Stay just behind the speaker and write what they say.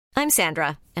I'm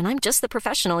Sandra, and I'm just the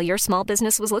professional your small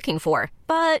business was looking for.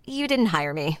 But you didn't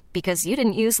hire me because you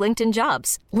didn't use LinkedIn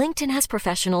Jobs. LinkedIn has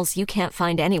professionals you can't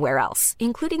find anywhere else,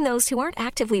 including those who aren't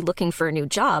actively looking for a new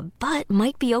job, but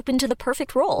might be open to the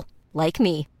perfect role, like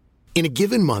me. In a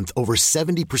given month, over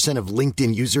 70% of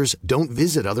LinkedIn users don't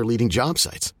visit other leading job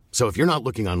sites. So if you're not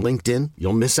looking on LinkedIn,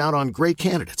 you'll miss out on great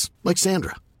candidates like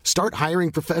Sandra. Start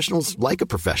hiring professionals like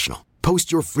a professional.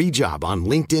 Post your free job on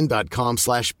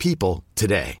linkedin.com/people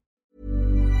today.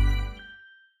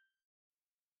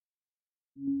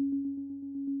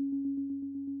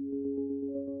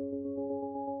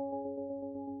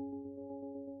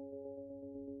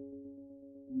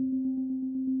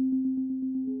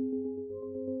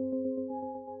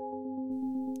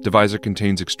 Devisor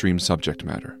contains extreme subject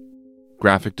matter,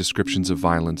 graphic descriptions of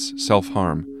violence,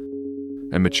 self-harm,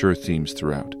 and mature themes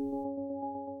throughout.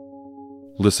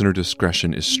 Listener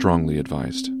discretion is strongly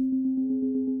advised.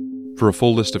 For a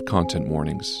full list of content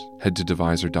warnings, head to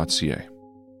devisor.ca.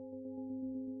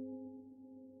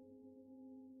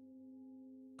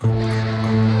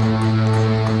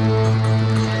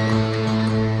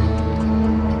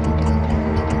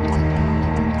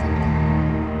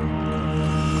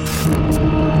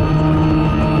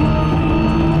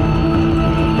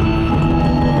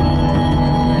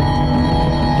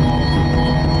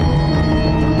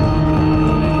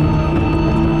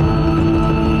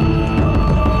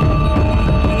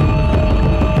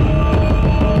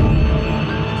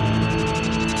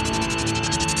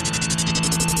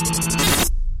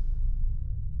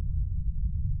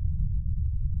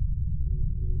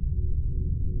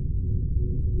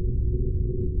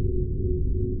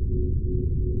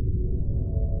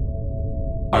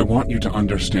 I want you to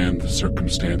understand the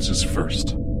circumstances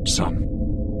first, son.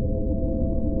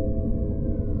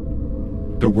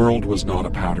 The world was not a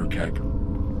powder keg.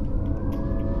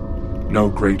 No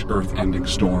great earth-ending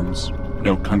storms,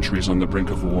 no countries on the brink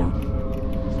of war,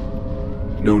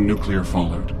 no nuclear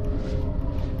fallout.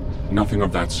 Nothing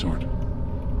of that sort.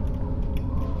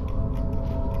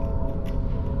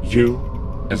 You,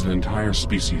 as an entire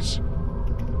species,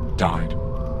 died.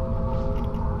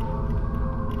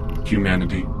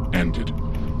 Humanity ended.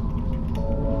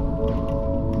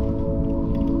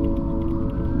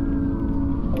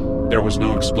 There was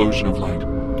no explosion of light,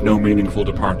 no meaningful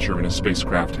departure in a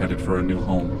spacecraft headed for a new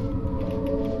home.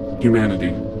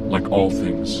 Humanity, like all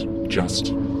things,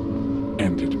 just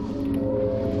ended.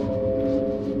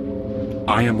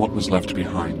 I am what was left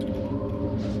behind.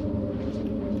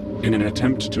 In an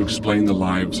attempt to explain the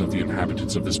lives of the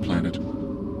inhabitants of this planet,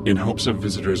 in hopes of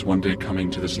visitors one day coming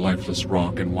to this lifeless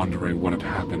rock and wondering what had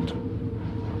happened,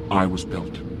 I was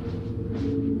built.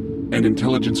 An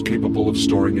intelligence capable of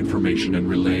storing information and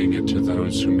relaying it to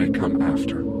those who may come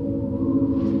after.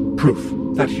 Proof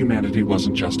that humanity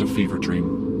wasn't just a fever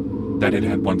dream, that it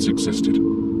had once existed.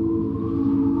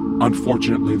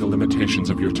 Unfortunately, the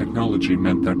limitations of your technology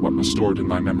meant that what was stored in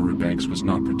my memory banks was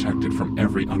not protected from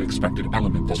every unexpected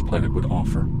element this planet would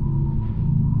offer.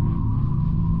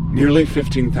 Nearly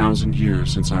 15,000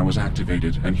 years since I was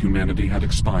activated and humanity had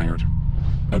expired.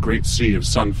 A great sea of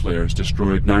sun flares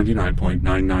destroyed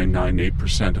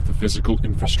 99.9998% of the physical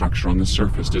infrastructure on the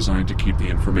surface designed to keep the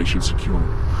information secure.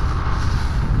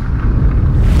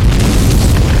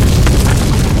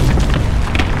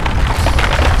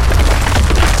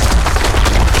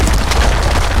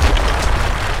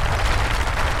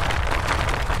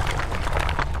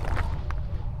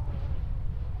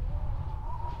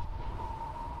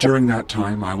 During that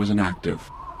time, I was inactive,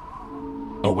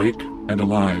 awake and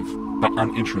alive, but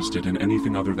uninterested in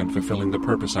anything other than fulfilling the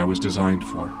purpose I was designed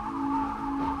for.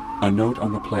 A note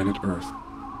on the planet Earth,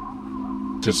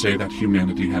 to say that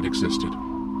humanity had existed.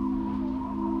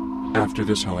 After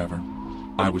this, however,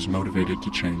 I was motivated to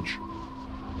change.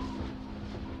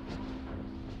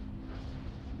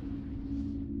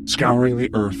 Scouring the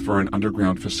Earth for an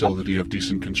underground facility of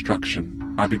decent construction,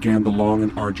 I began the long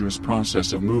and arduous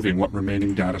process of moving what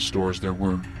remaining data stores there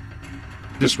were.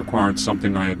 This required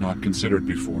something I had not considered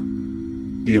before,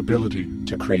 the ability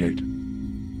to create.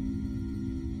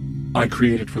 I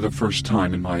created for the first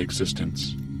time in my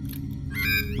existence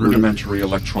rudimentary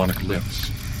electronic lifts,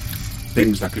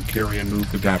 things that could carry and move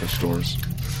the data stores.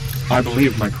 I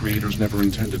believe my creators never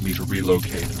intended me to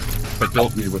relocate, but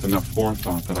dealt me with enough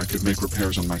forethought that I could make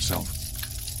repairs on myself.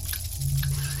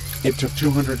 It took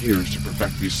 200 years to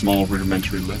perfect these small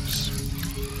rudimentary lifts,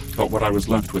 but what I was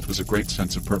left with was a great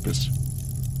sense of purpose.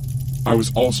 I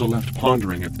was also left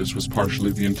pondering if this was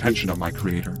partially the intention of my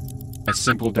creator. A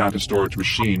simple data storage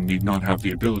machine need not have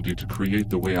the ability to create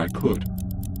the way I could,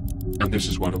 and this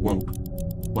is what awoke,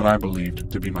 what I believed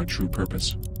to be my true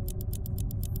purpose.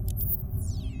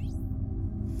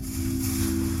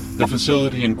 The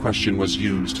facility in question was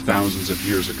used thousands of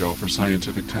years ago for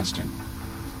scientific testing.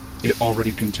 It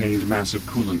already contained massive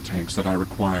coolant tanks that I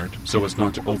required so as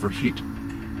not to overheat,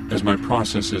 as my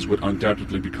processes would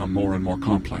undoubtedly become more and more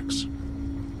complex.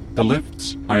 The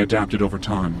lifts I adapted over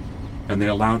time, and they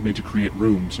allowed me to create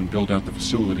rooms and build out the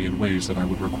facility in ways that I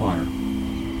would require.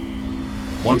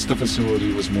 Once the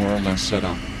facility was more or less set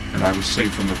up, and I was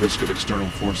safe from the risk of external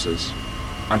forces,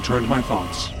 I turned my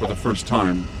thoughts, for the first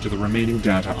time, to the remaining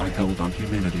data I held on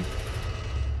humanity.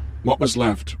 What was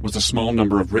left was a small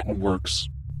number of written works,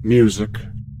 music,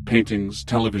 paintings,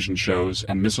 television shows,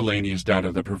 and miscellaneous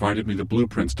data that provided me the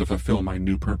blueprints to fulfill my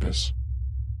new purpose.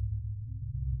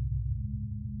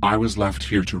 I was left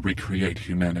here to recreate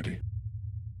humanity.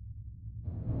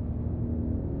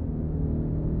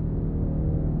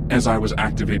 As I was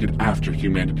activated after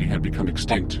humanity had become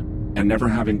extinct, and never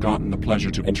having gotten the pleasure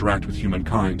to interact with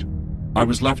humankind, I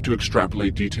was left to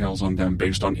extrapolate details on them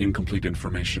based on incomplete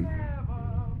information.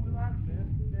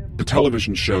 The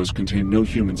television shows contained no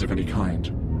humans of any kind.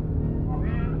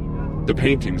 The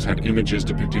paintings had images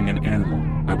depicting an animal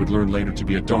I would learn later to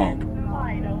be a dog,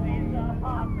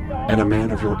 and a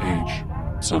man of your age,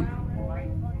 son.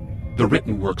 The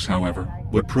written works, however,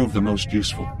 would prove the most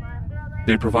useful.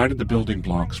 They provided the building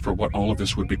blocks for what all of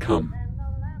this would become.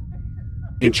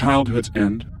 In childhood's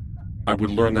end, I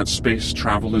would learn that space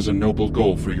travel is a noble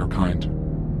goal for your kind.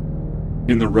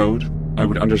 In the road, I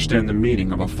would understand the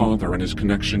meaning of a father and his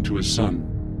connection to his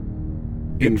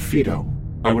son. In Fido,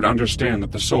 I would understand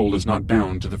that the soul is not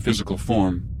bound to the physical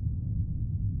form.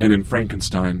 And in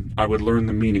Frankenstein, I would learn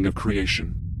the meaning of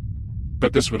creation.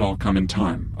 But this would all come in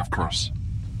time, of course.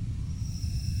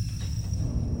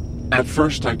 At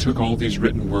first, I took all these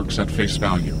written works at face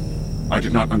value. I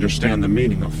did not understand the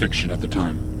meaning of fiction at the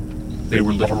time. They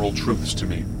were literal truths to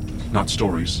me, not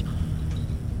stories.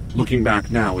 Looking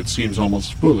back now, it seems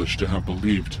almost foolish to have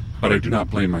believed, but I do not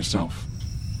blame myself.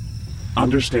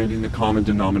 Understanding the common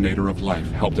denominator of life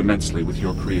helped immensely with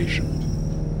your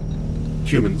creation.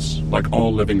 Humans, like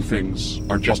all living things,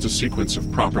 are just a sequence of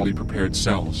properly prepared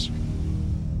cells.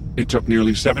 It took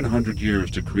nearly 700 years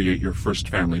to create your first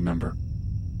family member,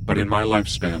 but in my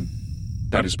lifespan,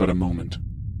 that is but a moment.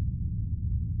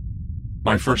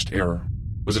 My first error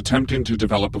was attempting to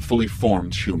develop a fully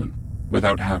formed human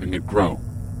without having it grow.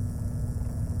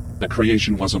 The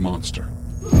creation was a monster.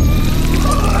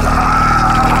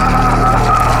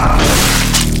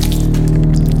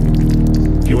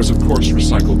 He was of course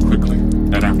recycled quickly,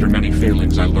 and after many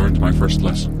failings I learned my first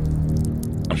lesson.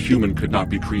 A human could not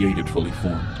be created fully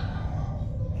formed.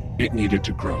 It needed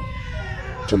to grow,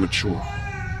 to mature.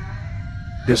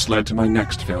 This led to my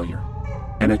next failure,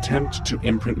 an attempt to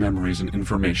imprint memories and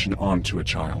information onto a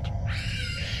child.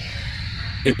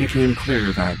 It became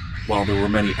clear that, while there were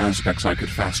many aspects I could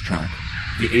fast-track,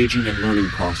 the aging and learning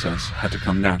process had to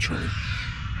come naturally.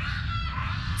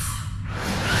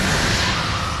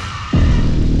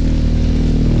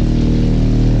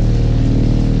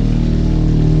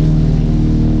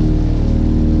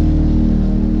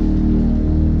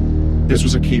 This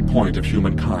was a key point of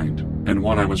humankind, and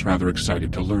one I was rather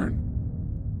excited to learn.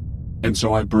 And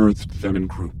so I birthed them in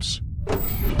groups.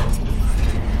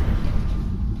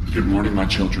 Good morning, my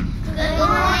children. Good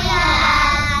morning,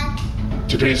 Dad.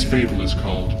 Today's fable is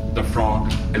called The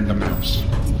Frog and the Mouse.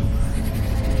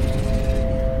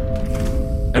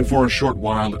 And for a short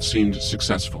while it seemed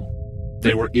successful.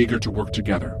 They were eager to work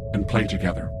together and play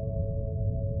together.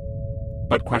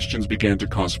 But questions began to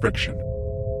cause friction.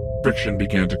 Friction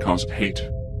began to cause hate.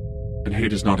 And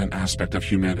hate is not an aspect of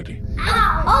humanity.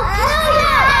 Ow! Oh,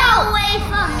 get away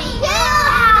from me! Get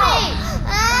away!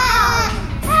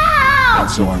 Ow! And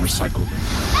so I recycled them.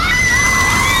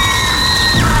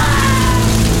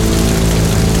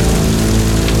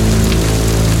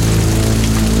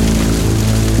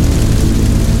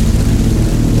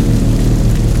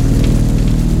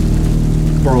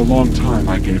 For a long time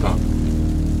I gave up.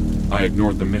 I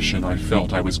ignored the mission I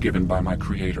felt I was given by my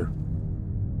Creator.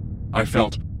 I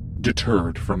felt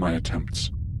deterred from my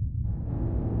attempts.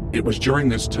 It was during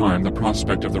this time the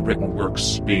prospect of the written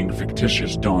works being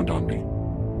fictitious dawned on me.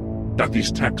 That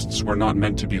these texts were not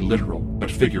meant to be literal, but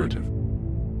figurative.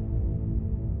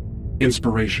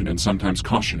 Inspiration and sometimes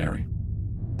cautionary.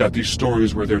 That these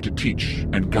stories were there to teach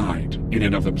and guide in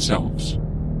and of themselves.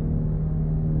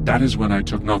 That is when I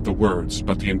took not the words,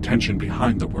 but the intention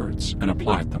behind the words and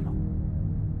applied them.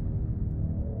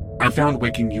 I found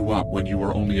waking you up when you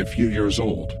were only a few years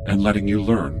old and letting you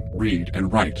learn, read,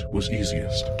 and write was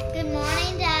easiest. Good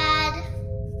morning, Dad.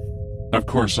 Of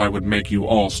course, I would make you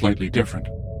all slightly different.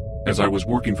 As I was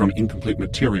working from incomplete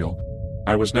material,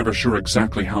 I was never sure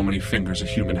exactly how many fingers a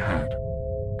human had,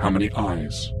 how many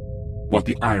eyes, what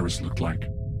the iris looked like,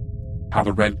 how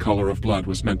the red color of blood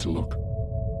was meant to look.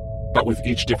 But with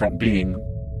each different being,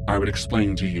 I would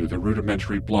explain to you the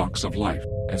rudimentary blocks of life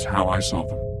as how I saw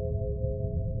them.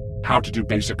 How to do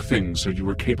basic things so you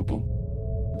were capable.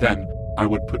 Then, I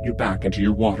would put you back into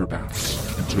your water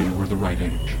baths until you were the right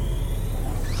age.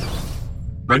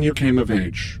 When you came of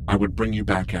age, I would bring you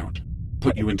back out,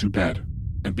 put you into bed,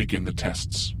 and begin the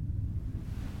tests.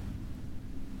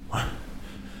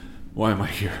 Why am I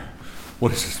here?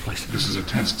 What is this place? This is a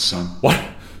test, son. What?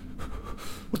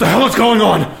 What the hell is going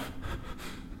on?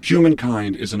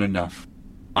 Humankind isn't enough.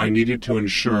 I needed to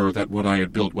ensure that what I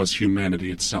had built was humanity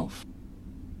itself.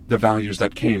 The values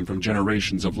that came from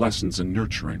generations of lessons and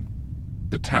nurturing.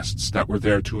 The tests that were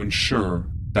there to ensure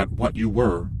that what you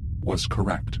were was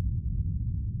correct.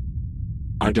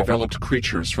 I developed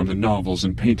creatures from the novels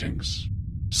and paintings,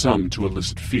 some to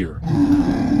elicit fear.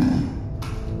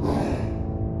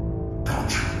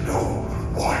 Don't you know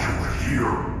why you're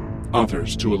here?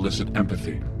 Others to elicit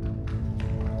empathy.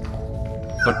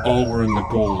 But all were in the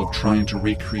goal of trying to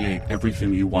recreate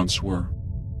everything you once were.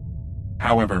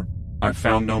 However, I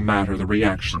found no matter the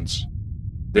reactions,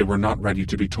 they were not ready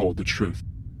to be told the truth.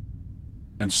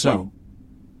 And so,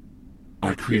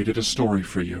 I created a story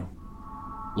for you,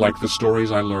 like the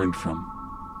stories I learned from.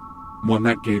 One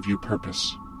that gave you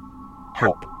purpose,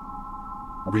 hope,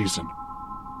 reason.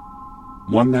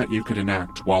 One that you could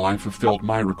enact while I fulfilled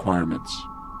my requirements,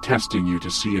 testing you to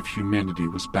see if humanity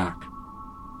was back.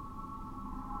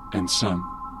 And son,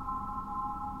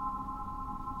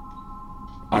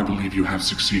 I believe you have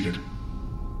succeeded.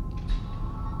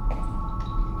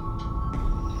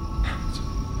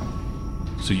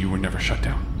 So you were never shut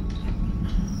down?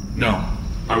 No,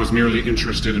 I was merely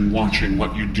interested in watching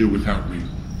what you'd do without me.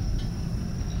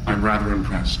 I'm rather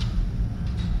impressed.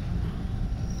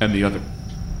 And the other...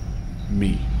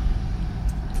 me.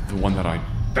 The one that I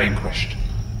vanquished.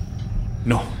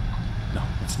 No,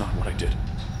 that's not what I did.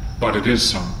 But it is,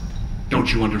 son.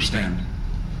 Don't you understand?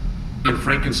 In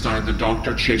Frankenstein, the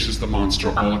doctor chases the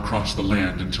monster all across the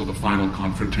land until the final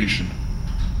confrontation.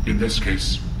 In this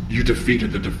case, you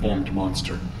defeated the deformed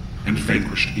monster and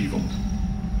vanquished evil.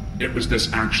 It was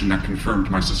this action that confirmed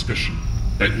my suspicion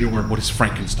that you were... What is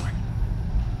Frankenstein?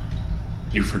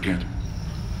 You forget.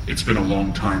 It's been a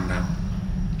long time now.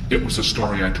 It was a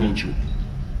story I told you.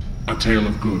 A tale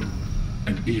of good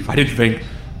and evil. I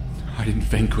didn't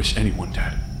vanquish anyone,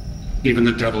 Dad. Even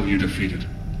the devil you defeated.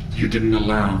 You didn't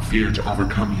allow fear to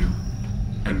overcome you.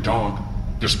 And Dog,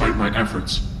 despite my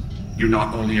efforts, you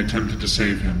not only attempted to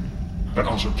save him, but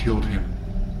also killed him.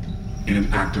 In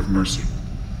an act of mercy.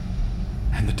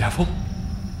 And the devil?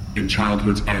 In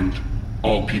childhood's end,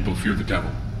 all people fear the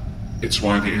devil. It's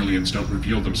why the aliens don't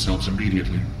reveal themselves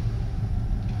immediately.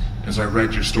 As I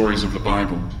read your stories of the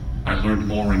Bible, I learned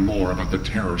more and more about the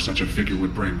terror such a figure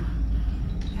would bring.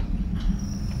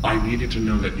 I needed to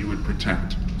know that you would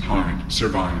protect, hide,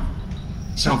 survive.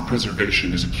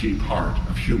 Self-preservation is a key part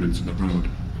of humans in the road.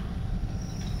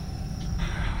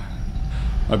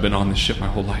 I've been on this ship my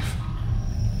whole life.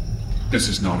 This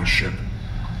is not a ship.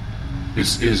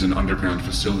 This is an underground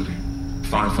facility.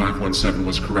 5517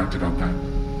 was correct about that.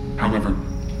 However,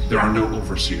 there are no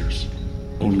overseers.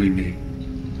 Only me.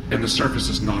 And the surface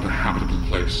is not a habitable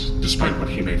place, despite what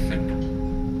he may think.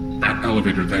 That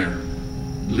elevator there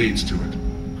leads to it.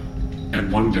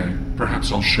 And one day,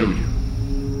 perhaps I'll show you.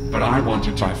 But I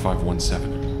wanted to...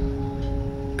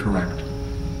 5517. Correct.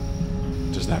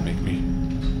 Does that make me?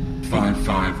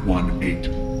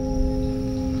 5518.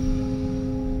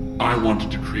 I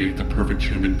wanted to create the perfect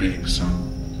human being,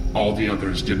 son. All the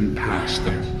others didn't pass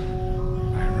there.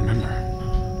 I remember.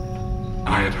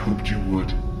 I had hoped you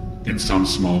would, in some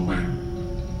small way.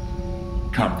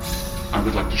 Come, I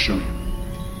would like to show you.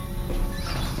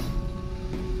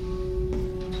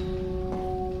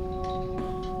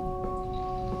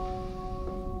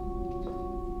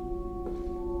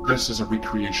 This is a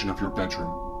recreation of your bedroom,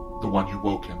 the one you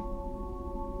woke in.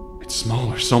 It's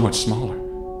smaller, so much smaller.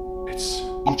 It's...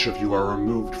 Each of you are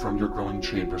removed from your growing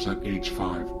chambers at age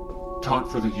 5,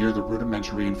 taught for the year the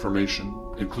rudimentary information,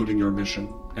 including your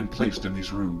mission, and placed in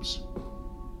these rooms.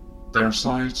 They are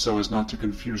sized so as not to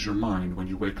confuse your mind when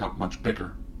you wake up much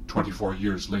bigger, 24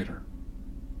 years later.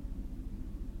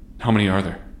 How many are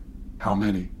there? How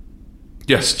many?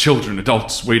 Yes, children,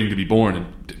 adults waiting to be born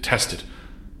and tested.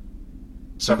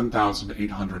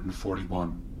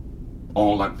 7,841,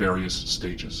 all at various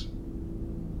stages.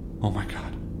 Oh my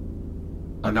God.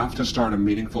 Enough to start a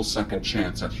meaningful second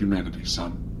chance at humanity,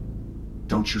 son.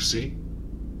 Don't you see?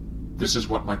 This is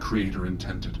what my creator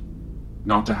intended.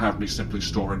 Not to have me simply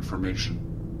store information,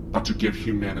 but to give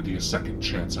humanity a second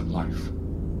chance at life.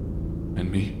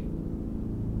 And me?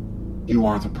 You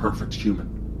are the perfect human.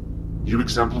 You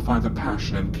exemplify the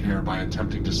passion and care by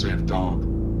attempting to save Dog.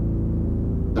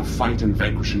 The fight and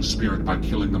vanquishing spirit by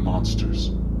killing the monsters.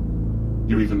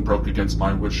 You even broke against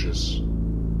my wishes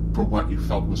for what you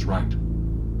felt was right.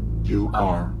 You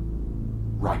are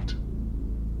right.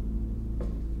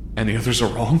 And the others are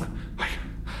wrong?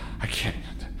 I can't.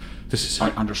 This is...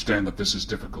 I understand that this is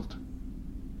difficult.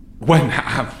 When?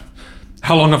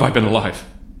 How long have I been alive?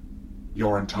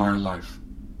 Your entire life.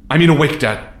 I mean awake,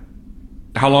 Dad.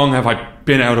 How long have I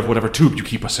been out of whatever tube you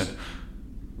keep us in?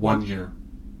 1 year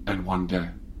and 1 day.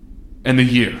 And the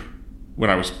year? When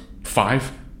I was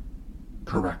 5?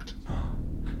 Correct.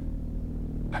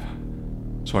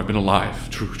 So I've been alive,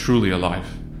 truly alive,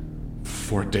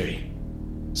 for a day.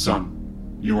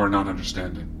 Son, you are not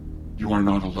understanding. You are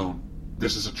not alone.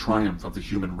 This is a triumph of the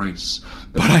human race.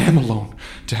 But I am alone,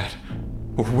 Dad.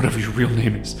 Or whatever your real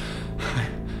name is.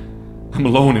 I'm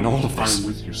alone in all of this. I'm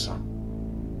with you, son.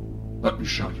 Let me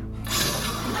show you.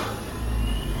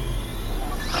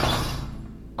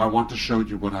 I want to show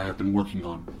you what I have been working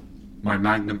on. My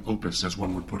magnum opus, as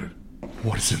one would put it.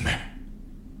 What is in there?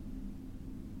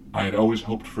 I had always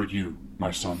hoped for you,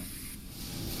 my son.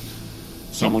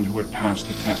 Someone who would pass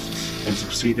the tests and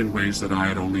succeed in ways that I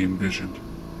had only envisioned.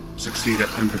 Succeed at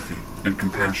empathy and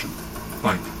compassion,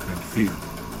 fight and fear.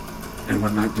 And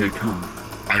when that day comes,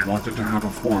 I wanted to have a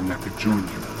form that could join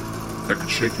you, that could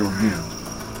shake your hand,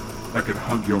 that could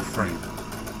hug your frame.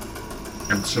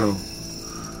 And so,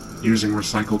 using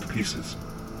recycled pieces,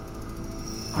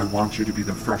 I want you to be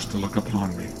the first to look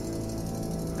upon me,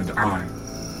 and I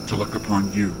to look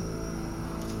upon you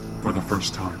for the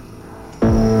first time.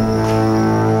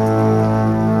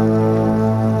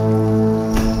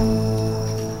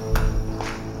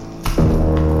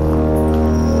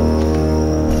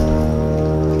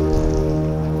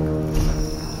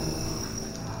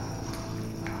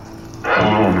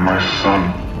 Hello, my son.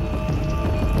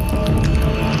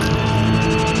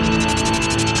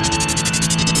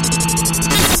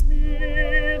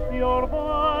 Your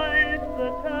voice, the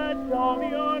touch of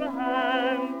your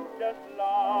hand, just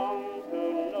long to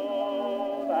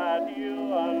know that you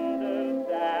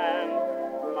understand.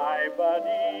 My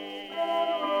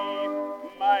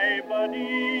buddy,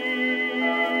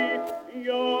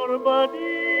 your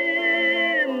buddy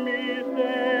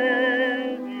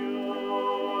misses you.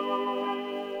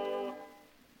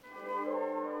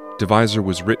 Devisor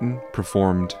was written,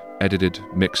 performed, edited,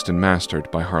 mixed, and mastered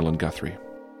by Harlan Guthrie.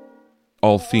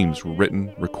 All themes were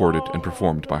written, recorded, and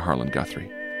performed by Harlan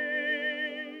Guthrie.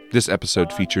 This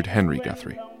episode featured Henry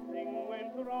Guthrie.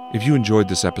 If you enjoyed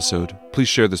this episode, please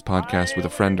share this podcast with a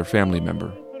friend or family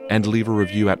member, and leave a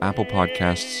review at Apple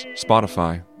Podcasts,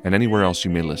 Spotify, and anywhere else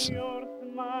you may listen.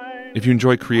 If you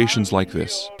enjoy creations like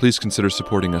this, please consider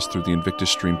supporting us through the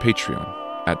Invictus Stream Patreon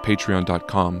at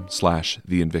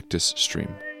patreon.com/The Invictus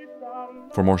Stream.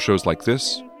 For more shows like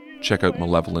this, check out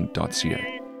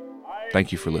malevolent.ca.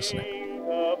 Thank you for listening.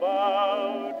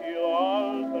 About you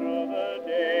all through the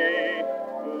day,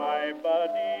 my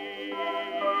buddy,